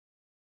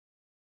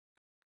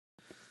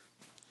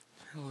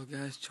Hello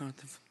guys,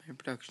 Jonathan from Main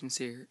Productions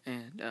here,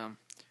 and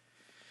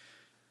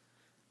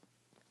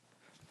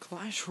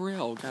Clash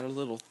Royale got a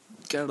little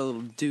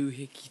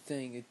doohickey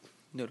thing, a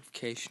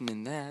notification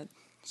in that.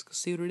 Let's go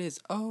see what it is.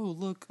 Oh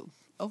look,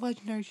 a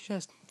legendary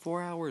chest,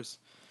 4 hours.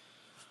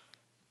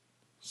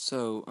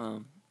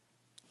 So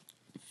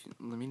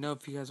let me know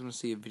if you guys want to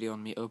see a video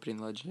on me opening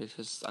legendary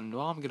chests. I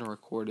know I'm gonna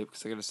record it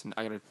because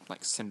I gotta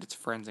send it to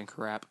friends and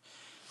crap,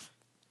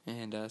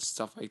 and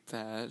stuff like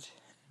that.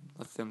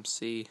 Let them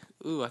see.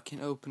 Ooh, I can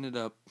open it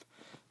up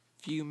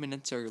a few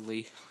minutes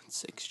early with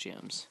 6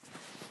 gems.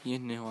 You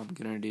know I'm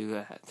gonna do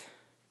that.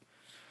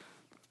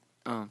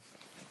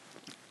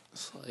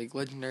 It's like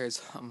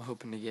legendaries I'm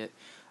hoping to get.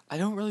 I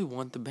don't really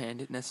want the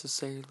bandit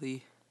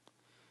necessarily.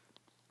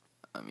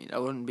 I mean, I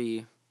wouldn't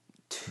be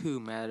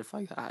too mad if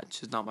I got. It's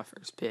just not my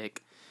first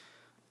pick.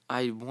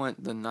 I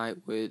want the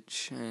night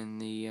witch and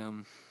the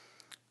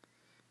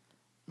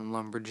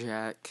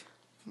lumberjack.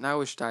 Night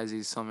witch dies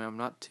easy, so I'm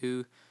not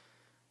too.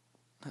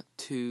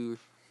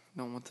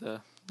 Don't want the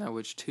night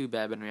witch too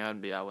bad, but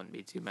I wouldn't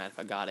be too mad if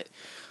I got it.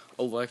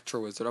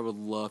 Electro Wizard. I would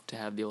love to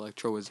have the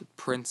Electro Wizard.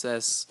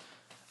 Princess.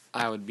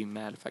 I would be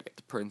mad if I get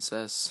the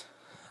princess.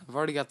 I've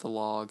already got the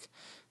log.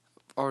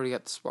 I've already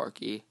got the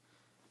Sparky.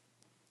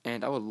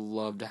 And I would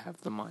love to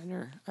have the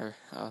miner.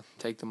 I'll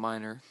take the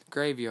miner.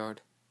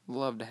 Graveyard.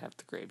 Love to have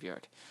the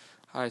graveyard.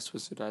 Ice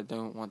Wizard. I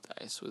don't want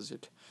the Ice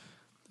Wizard.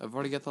 I've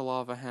already got the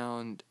Lava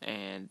Hound.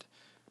 And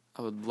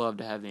I would love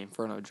to have the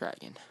Inferno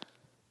Dragon.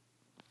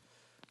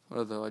 What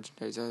are the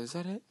legendaries? Is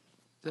that it?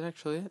 Is that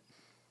actually it?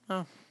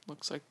 Oh,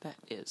 looks like that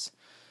is.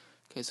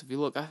 Okay, so if you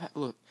look,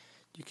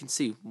 you can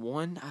see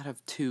 1 out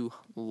of 2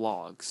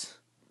 logs.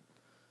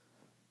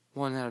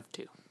 1 out of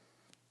 2.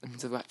 That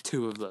means I've got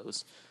 2 of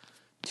those.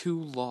 2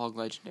 log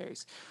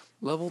legendaries.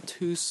 Level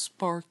 2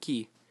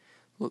 Sparky.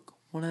 Look,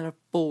 1 out of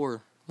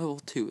 4. Level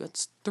 2.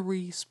 That's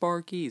 3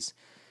 Sparkies.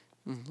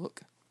 And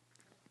look,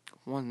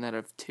 1 out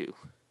of 2.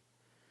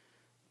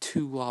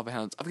 2 Lava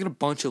Hounds. I've got a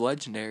bunch of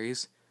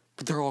legendaries,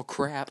 but they're all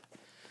crap.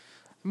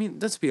 I mean,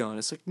 let's be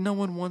honest. Like, no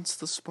one wants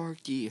the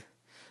Sparky. I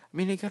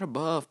mean, it got a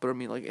buff, but I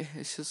mean, like,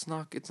 it's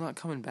not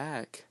coming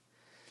back.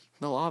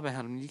 The Lava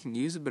Hound, I mean, you can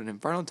use it, but an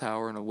Inferno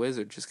Tower and a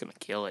Wizard just gonna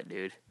kill it,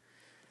 dude.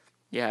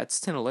 Yeah,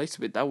 it's 10 elixirs,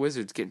 but that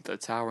Wizard's getting to the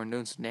tower and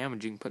doing some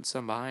damage. You can put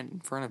some behind in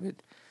front of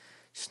it.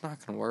 It's just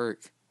not gonna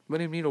work.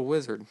 Wouldn't even need a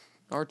Wizard.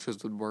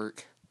 Archers would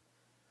work.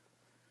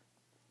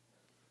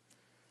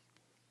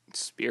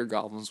 Spear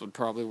Goblins would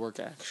probably work,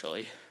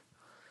 actually.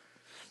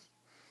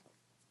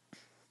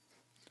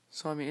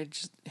 So, I mean, it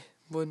just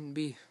wouldn't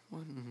be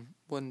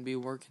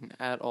working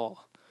at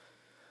all.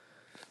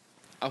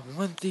 I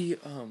want the,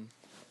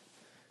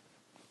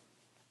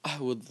 I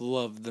would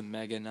love the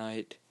Mega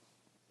Knight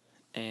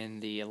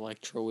and the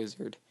Electro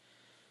Wizard.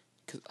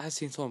 Because I've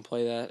seen someone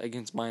play that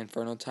against my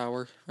Inferno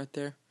Tower right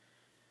there.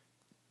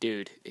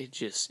 Dude,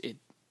 it's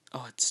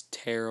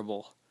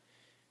terrible.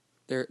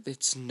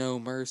 It's no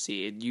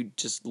mercy. You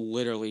just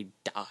literally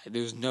die.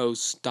 There's no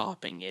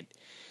stopping it.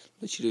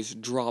 Let you just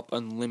drop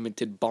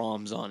unlimited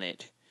bombs on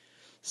it.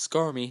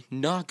 Skarmy,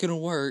 not gonna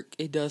work.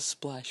 It does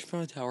splash.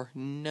 Inferno Tower,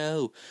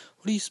 no.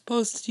 What are you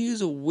supposed to use?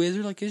 A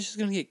wizard? Like, it's just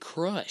gonna get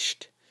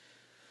crushed.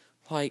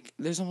 Like,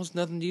 there's almost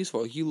nothing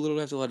useful. You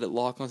literally have to let it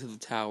lock onto the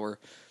tower.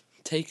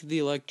 Take the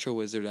Electro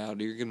Wizard out,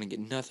 or you're gonna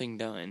get nothing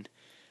done.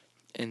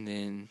 And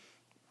then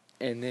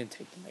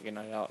take the Mega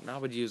Knight out. And I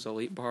would use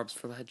Elite Barbs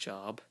for that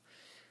job.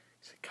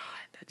 So, God,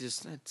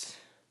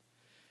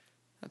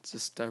 that's a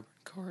stubborn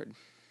card.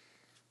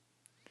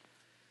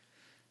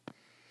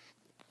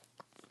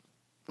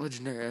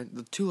 Legendary,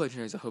 the 2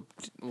 legendaries I hope,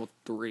 well,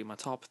 3, my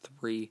top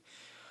 3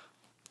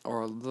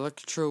 are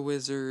Electro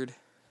Wizard.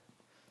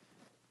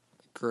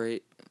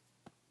 Great.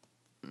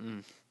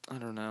 I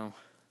don't know.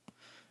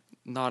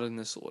 Not in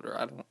this order.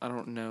 I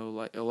don't know.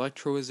 Like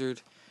Electro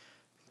Wizard,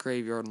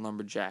 Graveyard, and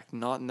Lumberjack.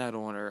 Not in that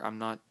order. I'm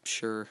not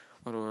sure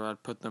what order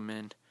I'd put them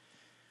in.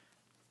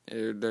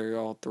 They're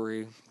all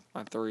 3.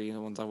 My 3,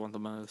 the ones I want the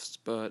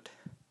most. But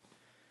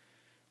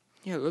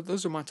yeah,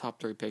 those are my top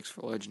 3 picks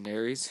for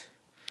legendaries.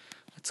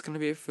 That's gonna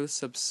be it for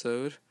this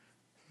episode.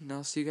 And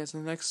I'll see you guys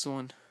in the next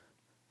one.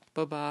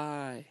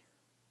 Bye-bye.